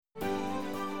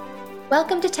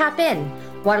Welcome to Tap In,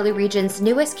 Waterloo Region's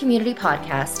newest community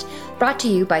podcast, brought to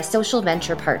you by Social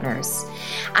Venture Partners.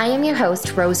 I am your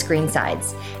host, Rose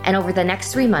Greensides, and over the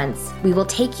next 3 months, we will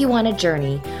take you on a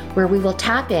journey where we will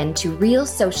tap into real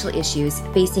social issues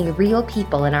facing real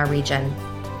people in our region.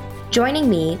 Joining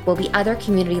me will be other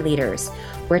community leaders,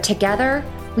 where together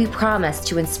we promise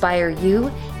to inspire you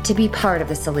to be part of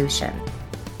the solution.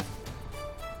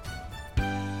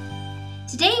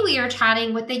 Today we are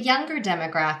chatting with the younger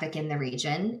demographic in the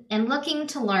region and looking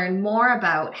to learn more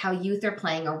about how youth are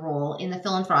playing a role in the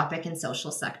philanthropic and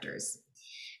social sectors.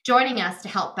 Joining us to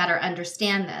help better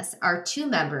understand this are 2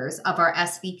 members of our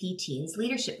SVP Teens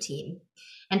Leadership Team.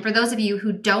 And for those of you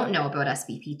who don't know about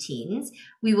SVP Teens,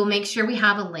 we will make sure we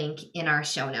have a link in our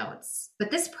show notes. But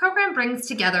this program brings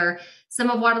together some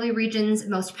of Waterloo Region's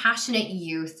most passionate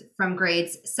youth from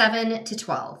grades 7 to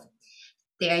 12.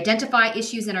 They identify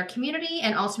issues in our community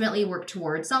and ultimately work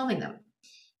towards solving them.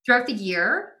 Throughout the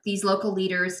year, these local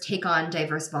leaders take on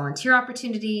diverse volunteer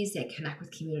opportunities, they connect with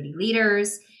community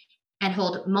leaders, and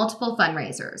hold multiple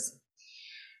fundraisers.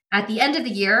 At the end of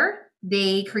the year,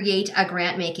 they create a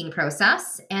grant-making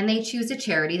process, and they choose a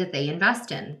charity that they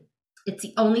invest in. It's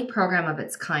the only program of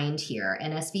its kind here,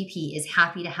 and SVP is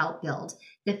happy to help build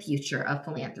the future of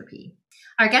philanthropy.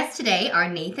 Our guests today are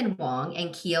Nathan Wong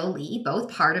and Kyo Lee, both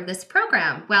part of this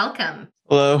program. Welcome.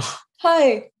 Hello.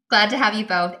 Hi. Glad to have you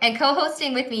both. And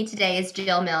co-hosting with me today is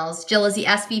Jill Mills. Jill is the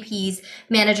SVP's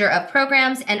Manager of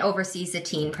Programs and oversees the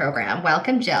teen program.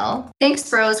 Welcome, Jill.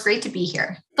 Thanks, Rose. Great to be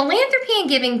here. Philanthropy and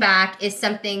giving back is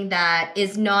something that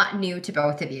is not new to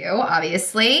both of you,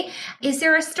 obviously. Is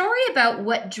there a story about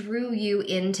what drew you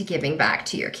into giving back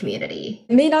to your community?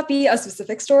 It may not be a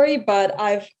specific story, but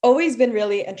I've always been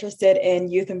really interested in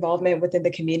youth involvement within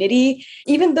the community.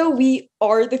 Even though we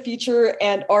are the future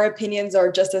and our opinions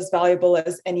are just as valuable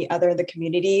as any other in the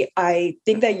community, I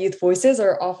think that youth voices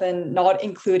are often not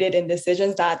included in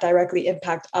decisions that directly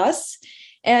impact us.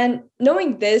 And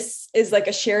knowing this is like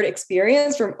a shared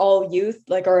experience from all youth,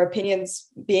 like our opinions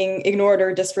being ignored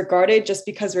or disregarded just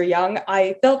because we're young,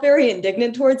 I felt very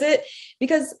indignant towards it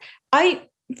because I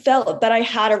felt that I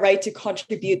had a right to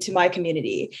contribute to my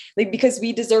community, like because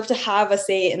we deserve to have a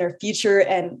say in our future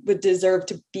and would deserve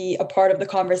to be a part of the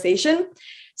conversation.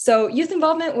 So youth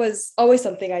involvement was always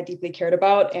something I deeply cared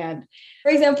about. And for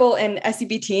example, in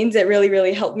SVP Teens, it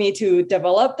really helped me to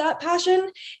develop that passion.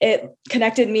 It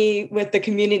connected me with the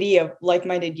community of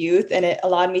like-minded youth, and it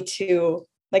allowed me to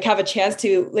have a chance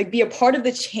to be a part of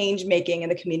the change making in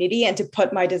the community and to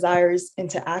put my desires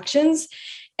into actions.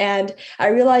 And I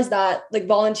realized that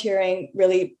volunteering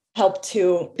really helped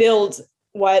to build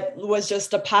what was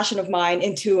just a passion of mine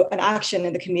into an action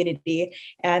in the community.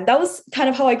 And that was kind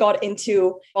of how I got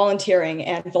into volunteering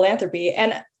and philanthropy.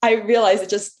 And I realized it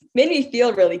just made me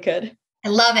feel really good. I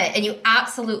love it. And you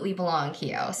absolutely belong,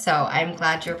 Kyo. So I'm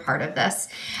glad you're part of this.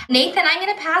 Nathan, I'm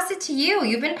going to pass it to you.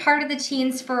 You've been part of the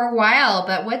teens for a while,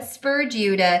 but what spurred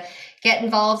you to get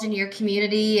involved in your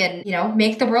community and,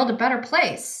 make the world a better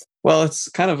place? Well, it's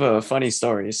kind of a funny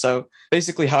story. So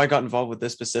basically how I got involved with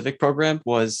this specific program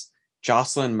was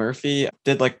Jocelyn Murphy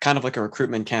did kind of a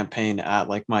recruitment campaign at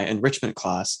my enrichment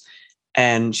class.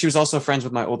 And she was also friends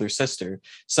with my older sister.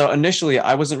 So initially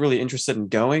I wasn't really interested in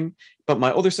going, but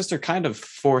my older sister kind of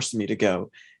forced me to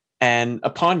go. And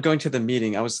upon going to the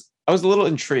meeting, I was a little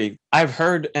intrigued. I've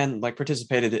heard and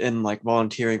participated in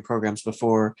volunteering programs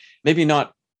before, maybe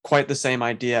not quite the same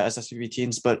idea as SVP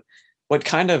Teens, but what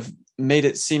kind of made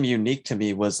it seem unique to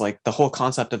me was the whole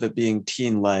concept of it being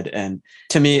teen led. And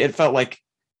to me, it felt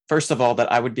first of all, that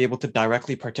I would be able to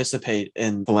directly participate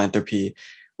in philanthropy,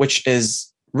 which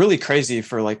is really crazy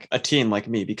for a teen like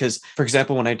me. Because, for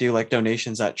example, when I do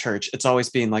donations at church, it's always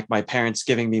been my parents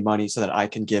giving me money so that I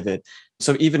can give it.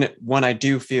 So even when I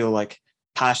do feel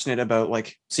passionate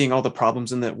about seeing all the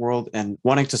problems in the world and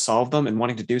wanting to solve them and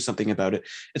wanting to do something about it,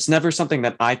 it's never something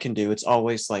that I can do. It's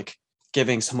always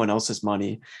giving someone else's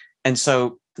money. And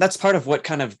so that's part of what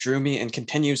kind of drew me and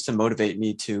continues to motivate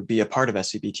me to be a part of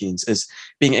SVP Teens, is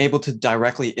being able to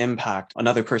directly impact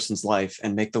another person's life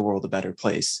and make the world a better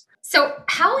place. So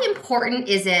how important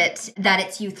is it that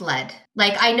it's youth-led?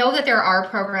 I know that there are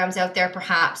programs out there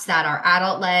perhaps that are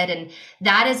adult-led, and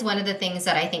that is one of the things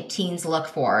that I think teens look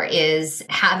for, is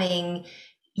having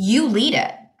you lead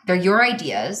it. They're your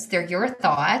ideas, they're your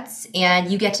thoughts,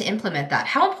 and you get to implement that.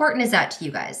 How important is that to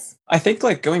you guys? I think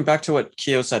going back to what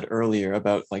Kyo said earlier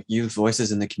about youth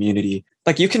voices in the community,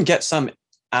 you can get some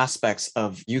aspects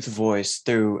of youth voice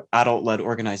through adult-led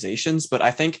organizations. But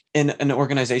I think in an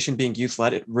organization being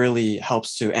youth-led, it really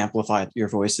helps to amplify your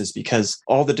voices, because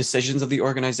all the decisions of the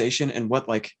organization and what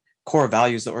core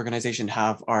values the organization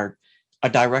have are a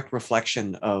direct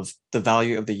reflection of the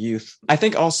value of the youth. I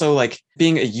think also like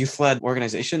being a youth-led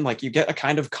organization, like you get a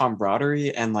kind of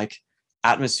camaraderie and like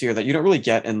atmosphere that you don't really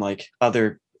get in like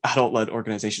other adult-led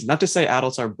organizations. Not to say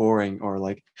adults are boring or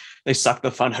like they suck the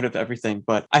fun out of everything,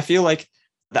 but I feel like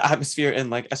the atmosphere in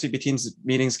like SVP Teens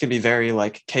meetings can be very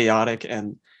like chaotic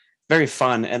and very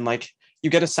fun. And like you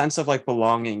get a sense of like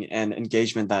belonging and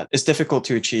engagement that is difficult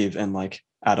to achieve in like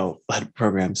adult-led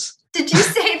programs. Did you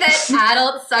say that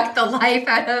adults suck the life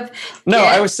out of No,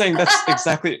 kids? I was saying that's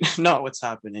exactly not what's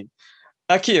happening.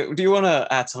 Kia, do you want to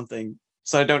add something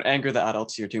so I don't anger the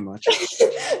adults here too much?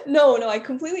 No, I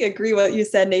completely agree with what you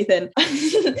said, Nathan.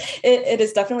 It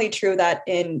is definitely true that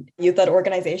in youth-led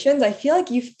organizations, I feel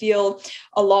like you feel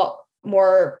a lot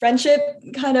more friendship,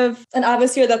 kind of an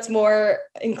atmosphere that's more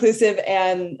inclusive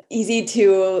and easy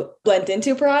to blend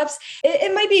into, perhaps.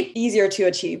 It might be easier to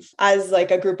achieve as like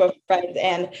a group of friends.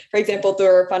 And for example, through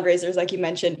our fundraisers, like you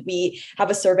mentioned, we have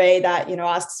a survey that,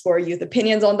 asks for youth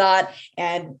opinions on that.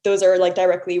 And those are like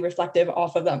directly reflective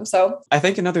off of them. So I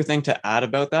think another thing to add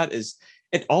about that is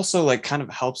it also like kind of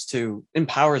helps to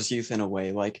empowers youth in a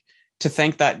way, like to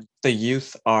think that the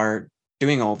youth are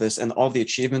doing all this and all the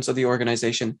achievements of the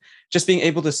organization, just being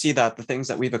able to see that the things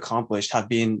that we've accomplished have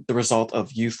been the result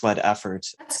of youth-led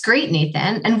efforts. That's great,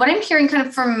 Nathan. And what I'm hearing kind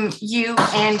of from you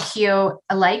and Kyo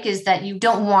alike is that you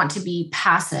don't want to be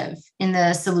passive in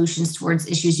the solutions towards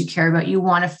issues you care about. You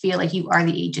want to feel like you are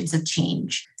the agents of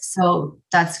change. So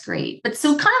that's great. But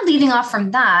so kind of leading off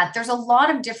from that, there's a lot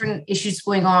of different issues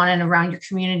going on and around your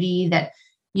community that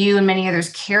you and many others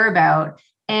care about.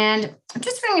 And I'm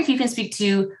just wondering if you can speak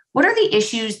to what are the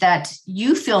issues that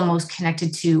you feel most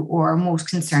connected to or most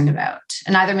concerned about?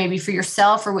 And either maybe for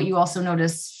yourself or what you also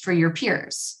notice for your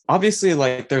peers. Obviously,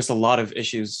 like there's a lot of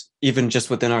issues, even just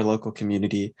within our local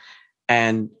community.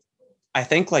 And I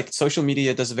think like social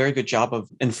media does a very good job of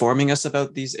informing us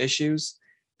about these issues.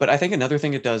 But I think another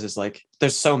thing it does is like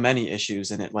there's so many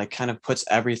issues and it like kind of puts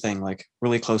everything like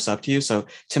really close up to you. So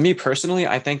to me personally,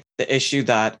 I think the issue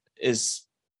that is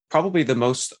probably the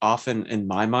most often in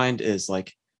my mind is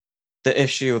like the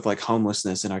issue of like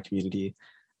homelessness in our community.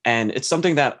 And it's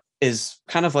something that is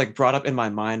kind of like brought up in my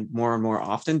mind more and more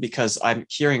often because I'm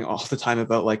hearing all the time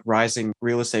about like rising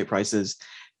real estate prices.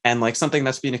 And like something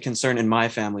that's been a concern in my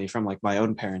family from like my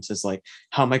own parents is like,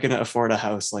 how am I going to afford a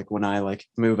house like when I like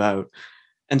move out?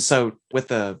 And so with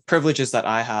the privileges that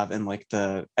I have and like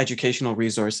the educational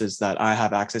resources that I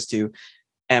have access to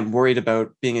and worried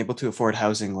about being able to afford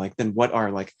housing, like then what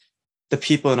are like the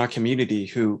people in our community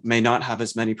who may not have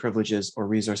as many privileges or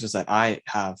resources that I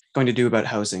have going to do about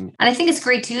housing? And I think it's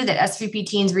great too that SVP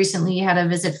Teens recently had a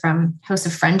visit from House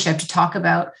of Friendship to talk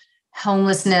about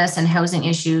homelessness and housing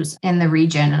issues in the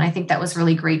region. And I think that was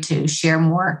really great to share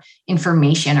more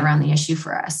information around the issue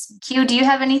for us. Q, do you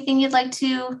have anything you'd like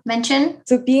to mention?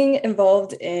 So being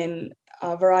involved in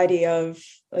a variety of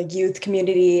like youth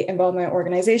community involvement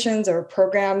organizations or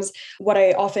programs, what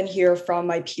I often hear from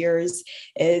my peers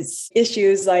is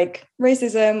issues like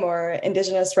racism or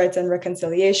Indigenous rights and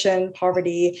reconciliation,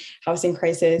 poverty, housing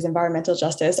crisis, environmental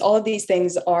justice. All of these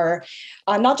things are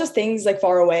not just things like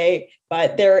far away,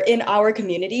 but they're in our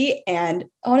community. And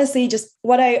honestly, just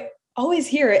what I always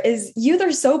hear is youth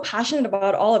are so passionate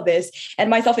about all of this, and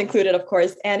myself included, of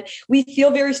course. And we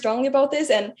feel very strongly about this.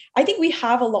 And I think we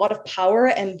have a lot of power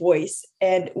and voice,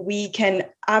 and we can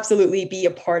absolutely be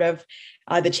a part of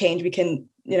the change. We can,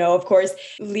 of course,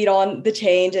 lead on the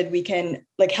change, and we can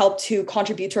like help to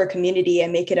contribute to our community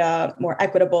and make it a more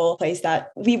equitable place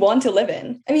that we want to live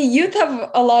in. I mean, youth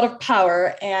have a lot of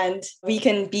power, and we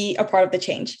can be a part of the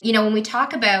change. When we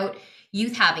talk about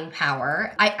youth having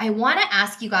power, I want to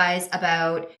ask you guys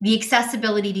about the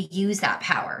accessibility to use that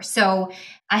power. So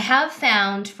I have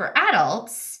found for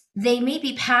adults, they may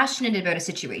be passionate about a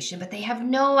situation, but they have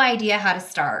no idea how to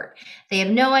start. They have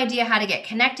no idea how to get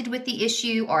connected with the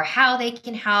issue or how they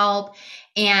can help.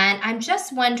 And I'm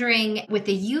just wondering, with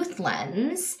the youth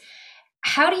lens,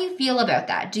 how do you feel about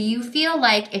that? Do you feel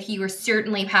like if you were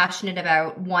certainly passionate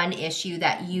about one issue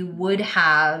that you would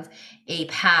have a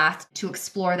path to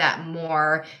explore that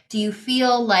more? Do you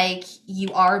feel like you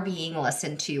are being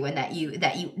listened to and that you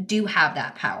do have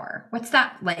that power? What's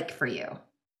that like for you?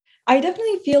 I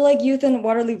definitely feel like youth in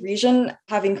Waterloo Region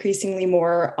have increasingly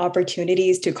more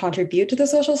opportunities to contribute to the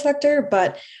social sector,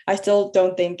 but I still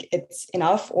don't think it's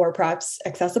enough or perhaps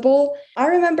accessible. I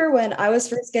remember when I was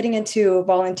first getting into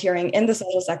volunteering in the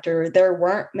social sector, there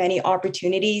weren't many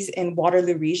opportunities in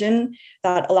Waterloo Region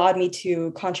that allowed me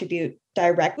to contribute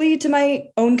directly to my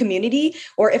own community,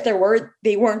 or if there were,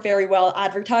 they weren't very well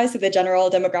advertised to the general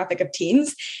demographic of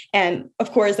teens. And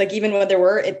of course, like even when there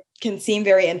were, it can seem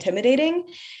very intimidating.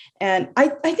 And I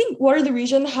think Waterloo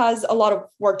Region has a lot of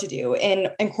work to do in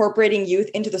incorporating youth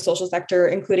into the social sector,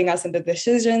 including us in the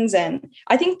decisions. And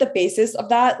I think the basis of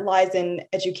that lies in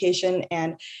education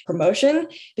and promotion,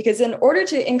 because in order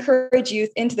to encourage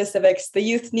youth into the civics, the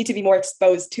youth need to be more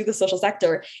exposed to the social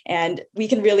sector. And we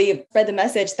can really spread the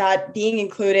message that being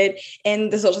included in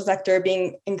the social sector,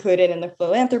 being included in the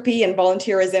philanthropy and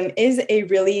volunteerism is a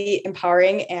really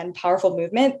empowering and powerful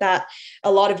movement that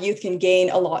a lot of youth can gain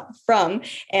a lot from.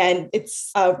 And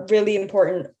it's a really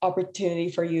important opportunity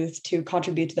for youth to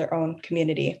contribute to their own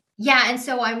community. Yeah. And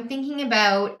so I'm thinking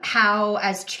about how,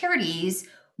 as charities,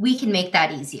 we can make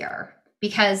that easier,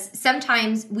 because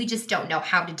sometimes we just don't know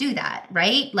how to do that,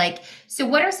 right? Like, so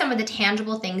what are some of the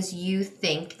tangible things you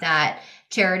think that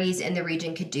charities in the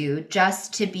region could do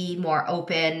just to be more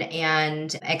open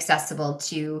and accessible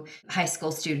to high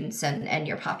school students and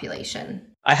your population?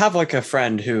 I have like a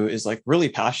friend who is like really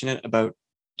passionate about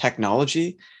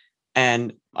technology.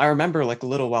 And I remember like a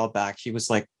little while back, he was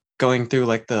like going through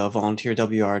like the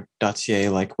volunteerwr.ca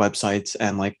like websites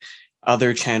and like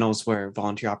other channels where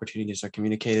volunteer opportunities are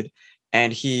communicated.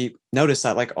 And he noticed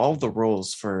that like all the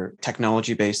roles for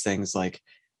technology-based things like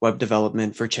web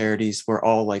development for charities were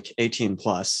all like 18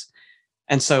 plus.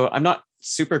 And so I'm not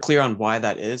super clear on why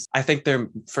that is. I think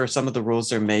for some of the rules,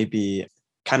 there may be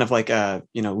kind of like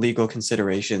legal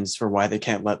considerations for why they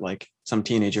can't let like some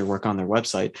teenager work on their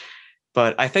website.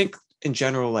 But I think in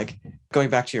general, like going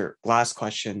back to your last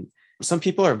question, some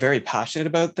people are very passionate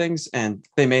about things and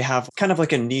they may have kind of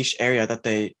like a niche area that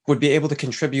they would be able to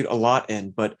contribute a lot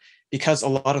in. But because a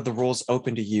lot of the roles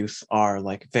open to youth are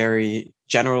like very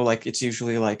general, like it's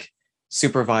usually like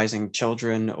supervising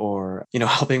children or,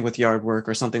 helping with yard work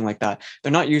or something like that.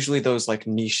 They're not usually those like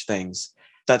niche things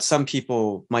that some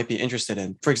people might be interested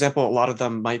in. For example, a lot of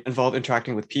them might involve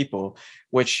interacting with people,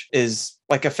 which is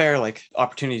like a fair like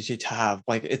opportunity to have.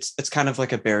 Like it's kind of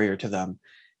like a barrier to them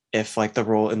if like the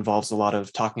role involves a lot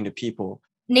of talking to people.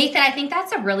 Nathan, I think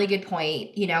that's a really good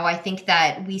point. I think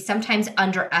that we sometimes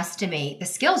underestimate the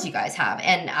skills you guys have.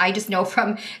 And I just know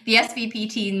from the SVP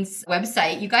Teens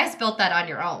website, you guys built that on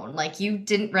your own. Like you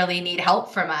didn't really need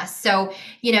help from us. So,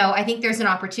 I think there's an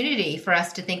opportunity for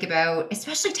us to think about,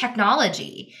 especially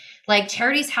technology. Like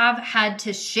charities have had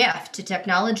to shift to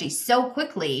technology so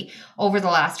quickly over the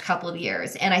last couple of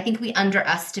years. And I think we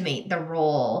underestimate the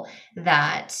role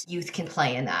that youth can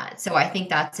play in that. So I think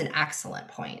that's an excellent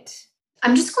point.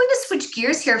 I'm just going to switch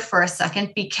gears here for a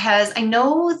second, because I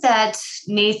know that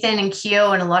Nathan and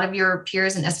Kyo and a lot of your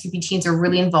peers and SVP teens are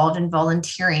really involved in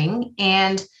volunteering.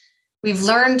 And we've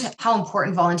learned how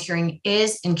important volunteering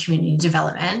is in community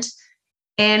development.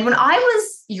 And when I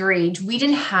was your age, we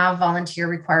didn't have volunteer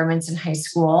requirements in high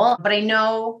school, but I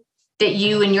know that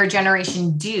you and your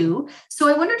generation do. So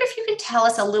I wondered if you could tell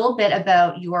us a little bit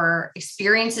about your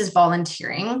experiences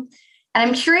volunteering. And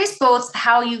I'm curious both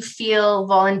how you feel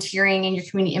volunteering in your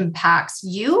community impacts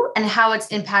you and how it's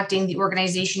impacting the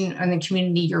organization and the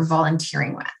community you're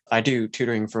volunteering with. I do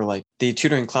tutoring for like the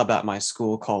tutoring club at my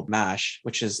school called MASH,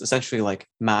 which is essentially like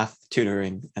math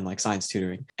tutoring and like science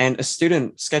tutoring. And a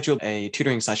student scheduled a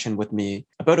tutoring session with me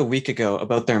about a week ago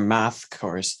about their math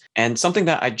course. And something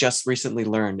that I just recently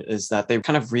learned is that they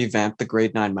kind of revamped the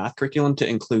grade 9 math curriculum to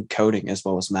include coding as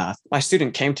well as math. My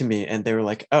student came to me and they were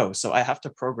like, oh, so I have to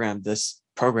program this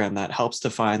program that helps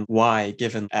define y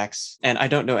given x, and I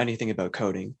don't know anything about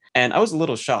coding. And I was a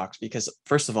little shocked because,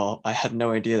 first of all, I had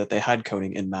no idea that they had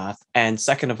coding in math. And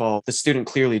second of all, the student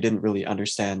clearly didn't really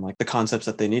understand like the concepts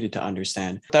that they needed to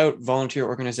understand. Without volunteer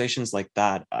organizations like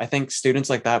that, I think students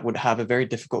like that would have a very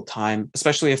difficult time,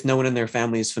 especially if no one in their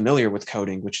family is familiar with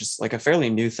coding, which is like a fairly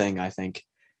new thing, I think.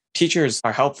 Teachers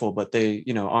are helpful, but they,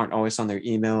 aren't always on their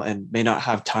email and may not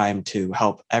have time to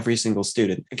help every single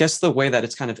student. I guess the way that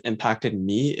it's kind of impacted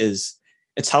me is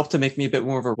it's helped to make me a bit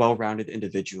more of a well-rounded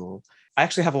individual. I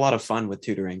actually have a lot of fun with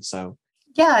tutoring, so.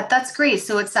 Yeah, that's great.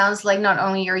 So it sounds like not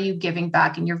only are you giving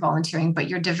back and you're volunteering, but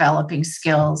you're developing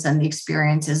skills and the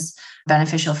experience is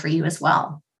beneficial for you as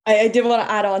well. I did want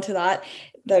to add on to that.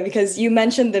 Because you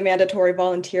mentioned the mandatory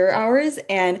volunteer hours.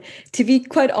 And to be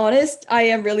quite honest, I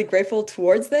am really grateful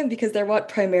towards them because they're what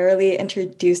primarily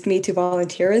introduced me to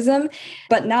volunteerism.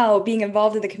 But now being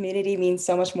involved in the community means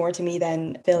so much more to me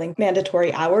than filling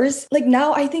mandatory hours. Like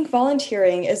now, I think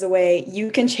volunteering is a way you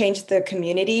can change the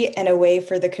community and a way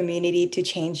for the community to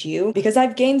change you. Because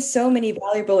I've gained so many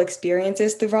valuable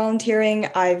experiences through volunteering.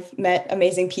 I've met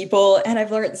amazing people and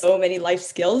I've learned so many life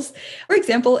skills. For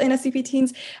example, in SVP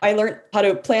Teens, I learned how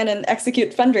to plan and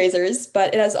execute fundraisers,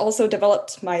 but it has also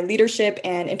developed my leadership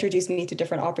and introduced me to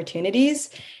different opportunities.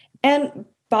 And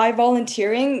By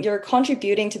volunteering, you're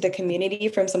contributing to the community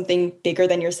from something bigger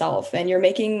than yourself, and you're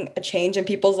making a change in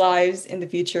people's lives in the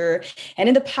future and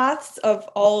in the paths of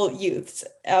all youths,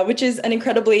 which is an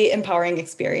incredibly empowering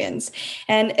experience.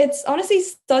 And it's honestly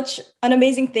such an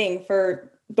amazing thing for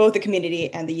both the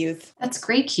community and the youth. That's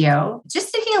great, Kyo.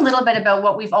 Just thinking a little bit about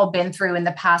what we've all been through in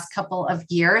the past couple of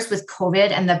years with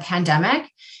COVID and the pandemic.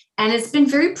 And it's been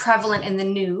very prevalent in the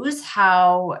news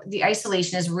how the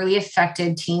isolation has really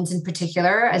affected teens in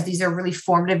particular, as these are really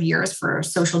formative years for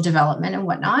social development and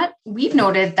whatnot. We've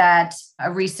noted that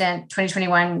a recent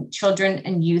 2021 Children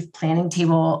and Youth Planning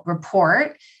Table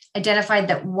report identified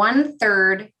that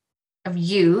 1/3 of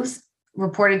youth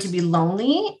reported to be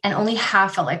lonely, and only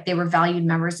half felt like they were valued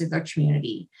members of their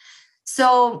community.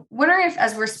 So, wondering if,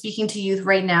 as we're speaking to youth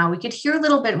right now, we could hear a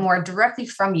little bit more directly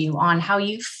from you on how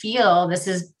you feel this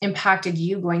has impacted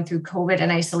you going through COVID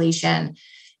and isolation,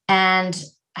 and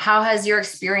how has your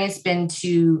experience been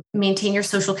to maintain your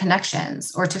social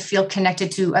connections or to feel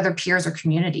connected to other peers or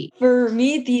community? For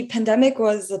me, the pandemic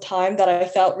was a time that I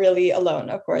felt really alone,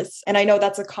 of course. And I know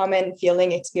that's a common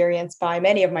feeling experienced by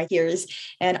many of my peers.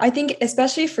 And I think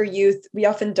especially for youth, we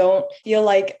often don't feel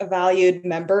like a valued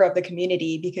member of the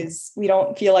community because we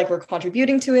don't feel like we're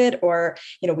contributing to it, or,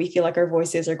 we feel like our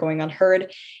voices are going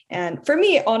unheard. And for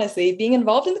me, honestly, being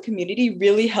involved in the community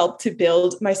really helped to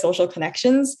build my social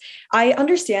connections. I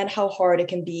understand how hard it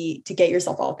can be to get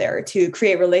yourself out there, to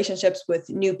create relationships with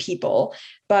new people.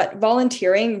 But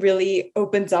volunteering really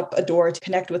opens up a door to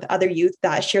connect with other youth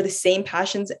that share the same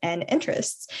passions and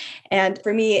interests. And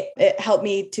for me, it helped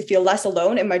me to feel less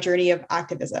alone in my journey of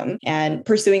activism and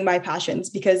pursuing my passions,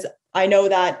 because I know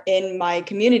that in my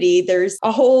community, there's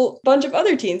a whole bunch of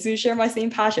other teens who share my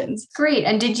same passions. Great.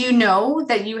 And did you know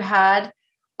that you had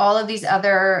all of these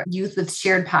other youth with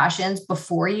shared passions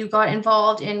before you got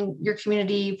involved in your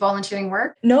community volunteering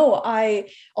work? No, I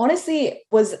honestly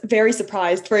was very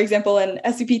surprised. For example, in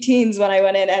SVP Teens, when I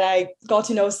went in and I got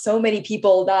to know so many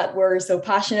people that were so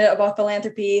passionate about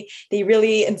philanthropy, they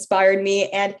really inspired me.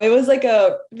 And it was like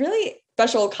a really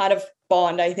special kind of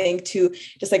bond, I think, to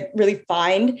just really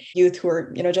find youth who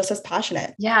are, just as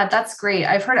passionate. Yeah, that's great.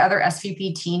 I've heard other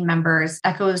SVP teen members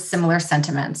echo similar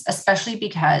sentiments, especially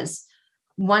because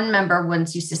one member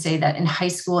once used to say that in high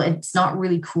school, it's not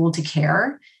really cool to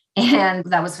care. And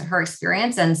that was her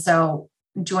experience. And so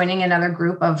joining another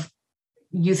group of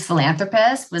youth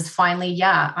philanthropists was finally,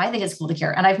 I think it's cool to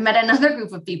care. And I've met another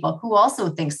group of people who also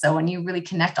think so, and you really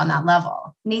connect on that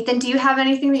level. Nathan, do you have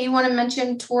anything that you want to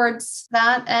mention towards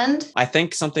that end? I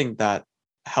think something that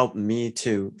helped me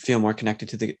to feel more connected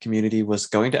to the community was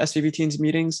going to SVP Teens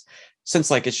meetings,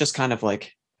 since it's just kind of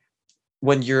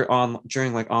when you're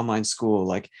during online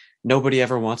school, nobody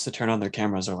ever wants to turn on their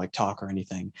cameras or talk or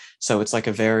anything. So it's a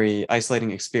very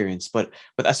isolating experience. But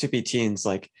with SVP Teens,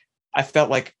 I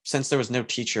felt since there was no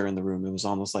teacher in the room, it was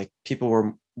almost people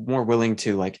were more willing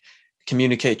to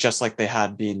communicate just like they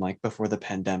had been before the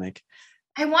pandemic.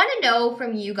 I want to know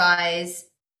from you guys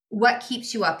what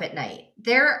keeps you up at night.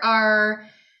 There are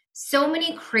so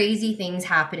many crazy things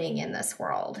happening in this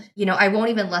world. I won't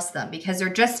even list them because they're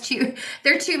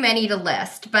too many to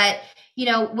list. But,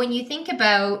 when you think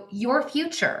about your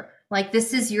future,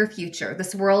 this is your future,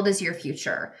 this world is your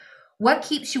future. What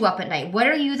keeps you up at night? What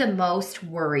are you the most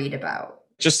worried about?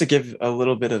 Just to give a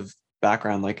little bit of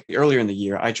background, earlier in the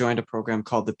year, I joined a program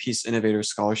called the Peace Innovators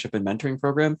Scholarship and Mentoring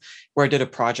Program, where I did a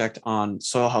project on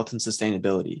soil health and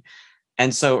sustainability.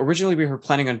 And so originally we were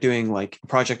planning on doing a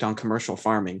project on commercial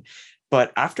farming.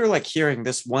 But after hearing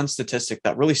this one statistic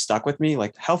that really stuck with me,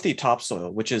 healthy topsoil,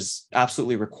 which is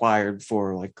absolutely required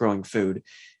for growing food,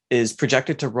 is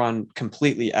projected to run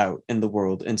completely out in the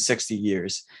world in 60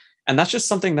 years. And that's just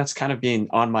something that's kind of been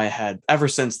on my head ever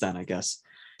since then, I guess.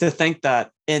 To think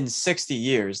that in 60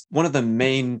 years, one of the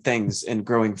main things in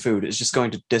growing food is just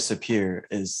going to disappear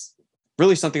is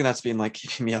really something that's been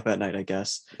keeping me up at night, I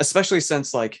guess, especially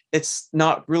since it's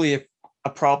not really a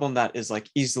problem that is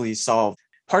easily solved.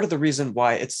 Part of the reason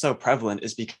why it's so prevalent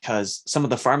is because some of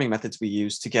the farming methods we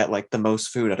use to get the most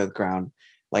food out of the ground,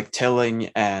 tilling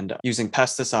and using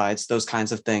pesticides, those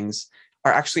kinds of things,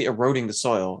 are actually eroding the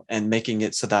soil and making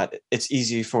it so that it's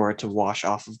easy for it to wash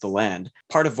off of the land.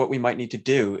 Part of what we might need to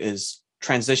do is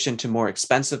transition to more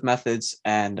expensive methods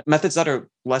and methods that are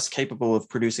less capable of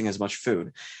producing as much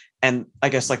food. And I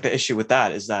guess the issue with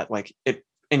that is that it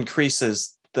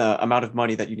increases the amount of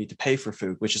money that you need to pay for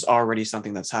food, which is already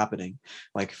something that's happening.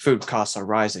 Food costs are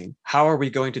rising. How are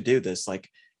we going to do this?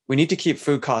 we need to keep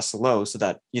food costs low so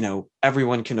that,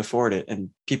 everyone can afford it and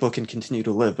people can continue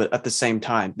to live. But at the same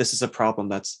time, this is a problem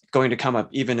that's going to come up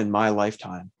even in my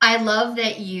lifetime. I love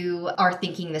that you are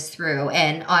thinking this through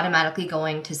and automatically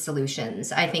going to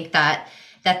solutions. I think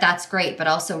that's great, but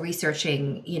also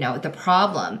researching, the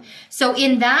problem. So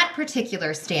in that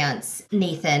particular stance,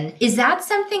 Nathan, is that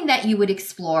something that you would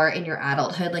explore in your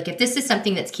adulthood? Like if this is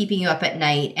something that's keeping you up at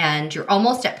night and you're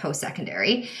almost at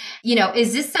post-secondary,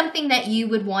 is this something that you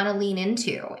would want to lean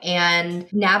into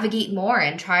and navigate more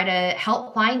and try to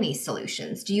help find these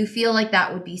solutions? Do you feel like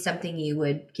that would be something you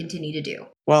would continue to do?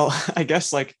 Well, I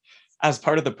guess as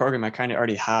part of the program, I kind of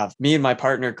already have. Me and my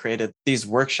partner created these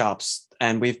workshops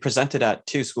and we've presented at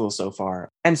 2 schools so far.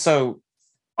 And so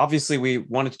obviously we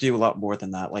wanted to do a lot more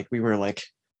than that. Like we were like,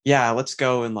 yeah, let's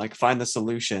go and find the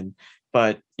solution.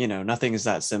 But, nothing is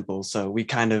that simple. So we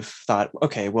kind of thought,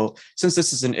 okay, well, since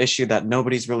this is an issue that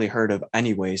nobody's really heard of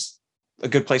anyways, a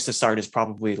good place to start is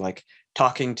probably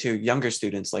talking to younger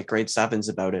students, like grade 7s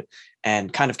about it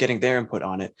and kind of getting their input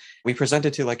on it. We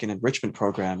presented to an enrichment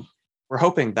program. We're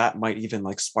hoping that might even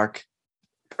spark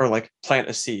or plant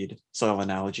a seed, soil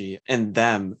analogy, in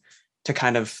them to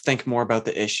kind of think more about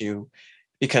the issue,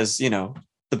 because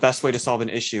the best way to solve an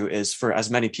issue is for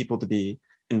as many people to be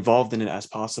involved in it as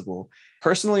possible.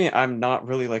 Personally, I'm not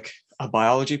really a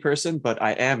biology person, but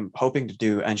I am hoping to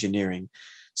do engineering.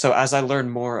 So as I learn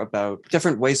more about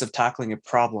different ways of tackling a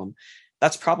problem,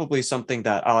 that's probably something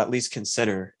that I'll at least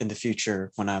consider in the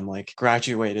future when I'm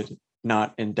graduated,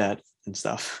 not in debt and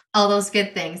stuff. All those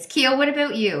good things. Kyo, what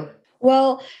about you?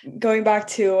 Well, going back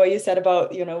to what you said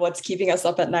about, what's keeping us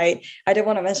up at night, I did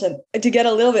want to mention, to get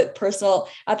a little bit personal,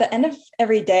 at the end of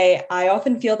every day, I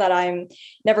often feel that I'm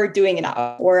never doing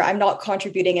enough or I'm not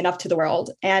contributing enough to the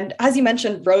world. And as you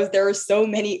mentioned, Rose, there are so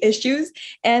many issues.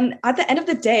 And at the end of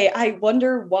the day, I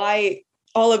wonder why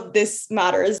all of this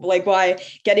matters, why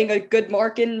getting a good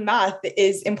mark in math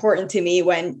is important to me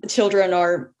when children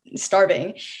are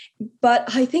starving. But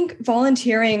I think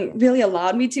volunteering really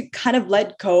allowed me to kind of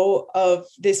let go of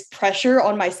this pressure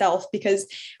on myself, because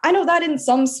I know that in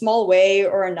some small way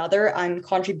or another, I'm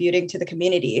contributing to the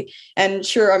community. And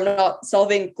sure, I'm not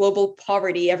solving global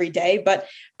poverty every day, but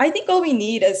I think all we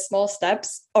need is small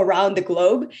steps around the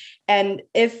globe. And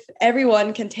if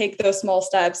everyone can take those small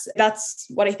steps, that's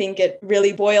what I think it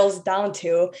really boils down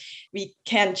to. We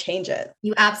can change it.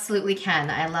 You absolutely can.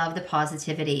 I love the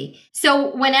positivity.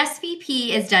 So when SVP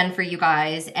is done for you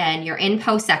guys and you're in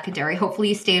post-secondary, hopefully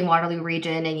you stay in Waterloo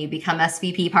Region and you become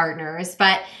SVP partners.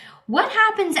 But what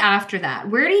happens after that?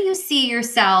 Where do you see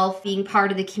yourself being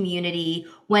part of the community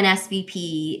when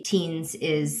SVP Teens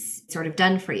is sort of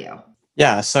done for you?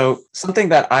 Yeah, so something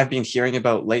that I've been hearing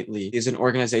about lately is an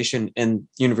organization in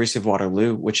University of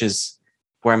Waterloo, which is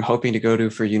where I'm hoping to go to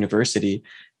for university.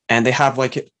 And they have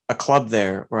a club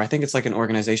there, or I think it's an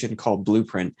organization called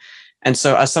Blueprint. And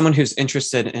so as someone who's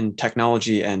interested in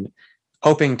technology and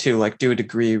hoping to do a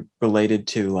degree related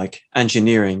to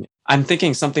engineering, I'm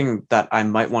thinking something that I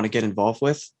might want to get involved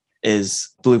with is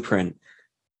Blueprint.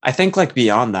 I think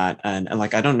beyond that, and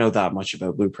I don't know that much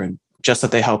about Blueprint, just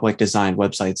that they help design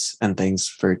websites and things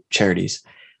for charities.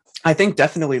 I think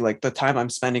definitely the time I'm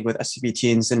spending with SVP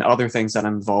Teens and other things that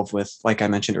I'm involved with, like I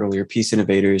mentioned earlier, Peace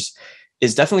Innovators,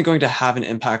 is definitely going to have an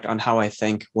impact on how I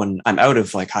think when I'm out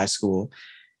of high school.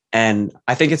 And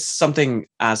I think it's something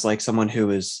as someone who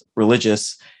is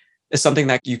religious is something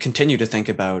that you continue to think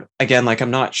about. Again,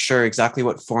 I'm not sure exactly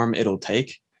what form it'll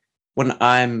take when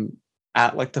I'm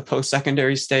at the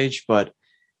post-secondary stage, but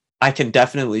I can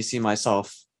definitely see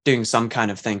myself doing some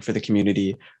kind of thing for the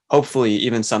community. Hopefully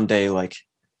even someday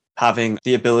having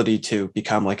the ability to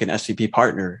become an SVP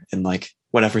partner in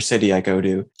whatever city I go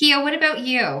to. Kyo, what about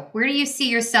you? Where do you see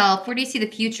yourself? Where do you see the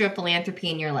future of philanthropy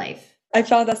in your life? I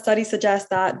found that studies suggest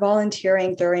that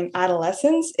volunteering during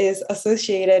adolescence is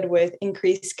associated with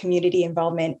increased community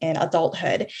involvement in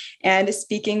adulthood. And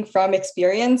speaking from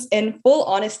experience, in full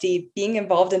honesty, being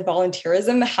involved in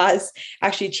volunteerism has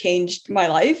actually changed my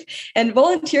life. And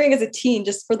volunteering as a teen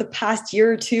just for the past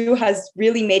year or two has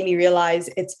really made me realize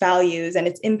its values and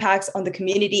its impacts on the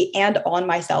community and on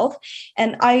myself.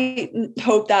 And I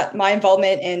hope that my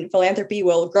involvement in philanthropy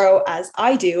will grow as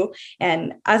I do.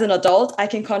 And as an adult, I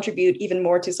can contribute even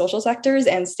more to social sectors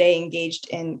and stay engaged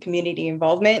in community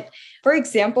involvement. For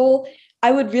example,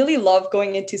 I would really love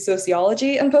going into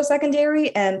sociology in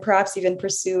post-secondary and perhaps even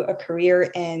pursue a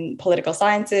career in political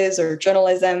sciences or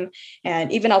journalism.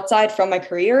 And even outside from my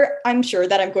career, I'm sure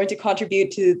that I'm going to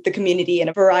contribute to the community in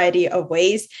a variety of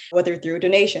ways, whether through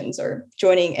donations or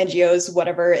joining NGOs,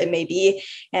 whatever it may be.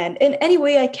 And in any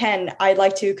way I can, I'd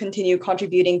like to continue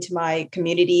contributing to my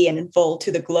community and in full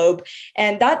to the globe.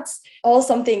 And that's all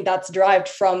something that's derived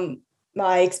from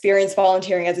my experience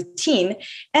volunteering as a teen.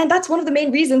 And that's one of the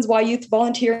main reasons why youth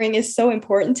volunteering is so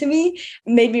important to me.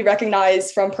 It made me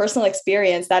recognize from personal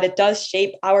experience that it does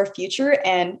shape our future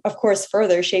and, of course,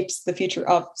 further shapes the future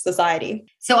of society.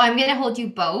 So I'm going to hold you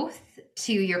both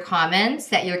to your comments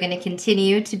that you're going to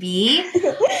continue to be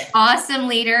awesome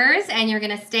leaders and you're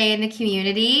going to stay in the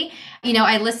community. You know,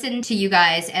 I listen to you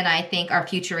guys and I think our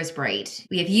future is bright.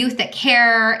 We have youth that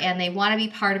care and they want to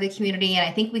be part of the community. And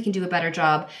I think we can do a better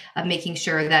job of making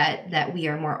sure that we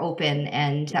are more open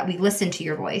and that we listen to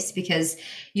your voice, because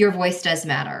your voice does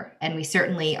matter. And we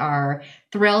certainly are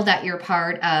thrilled that you're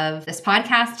part of this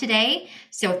podcast today.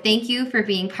 So thank you for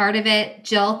being part of it.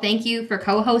 Jill, thank you for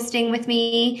co-hosting with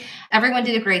me. Everyone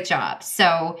did a great job.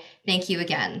 So thank you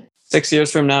again. 6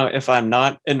 years from now, if I'm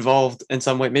not involved in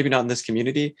some way, maybe not in this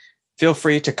community, feel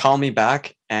free to call me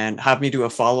back and have me do a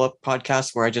follow-up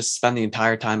podcast where I just spend the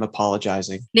entire time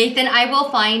apologizing. Nathan, I will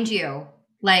find you.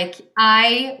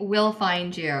 I will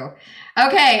find you.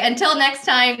 Okay, until next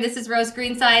time, this is Rose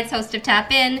Greensides, host of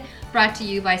Tap In, brought to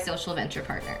you by Social Venture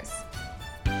Partners.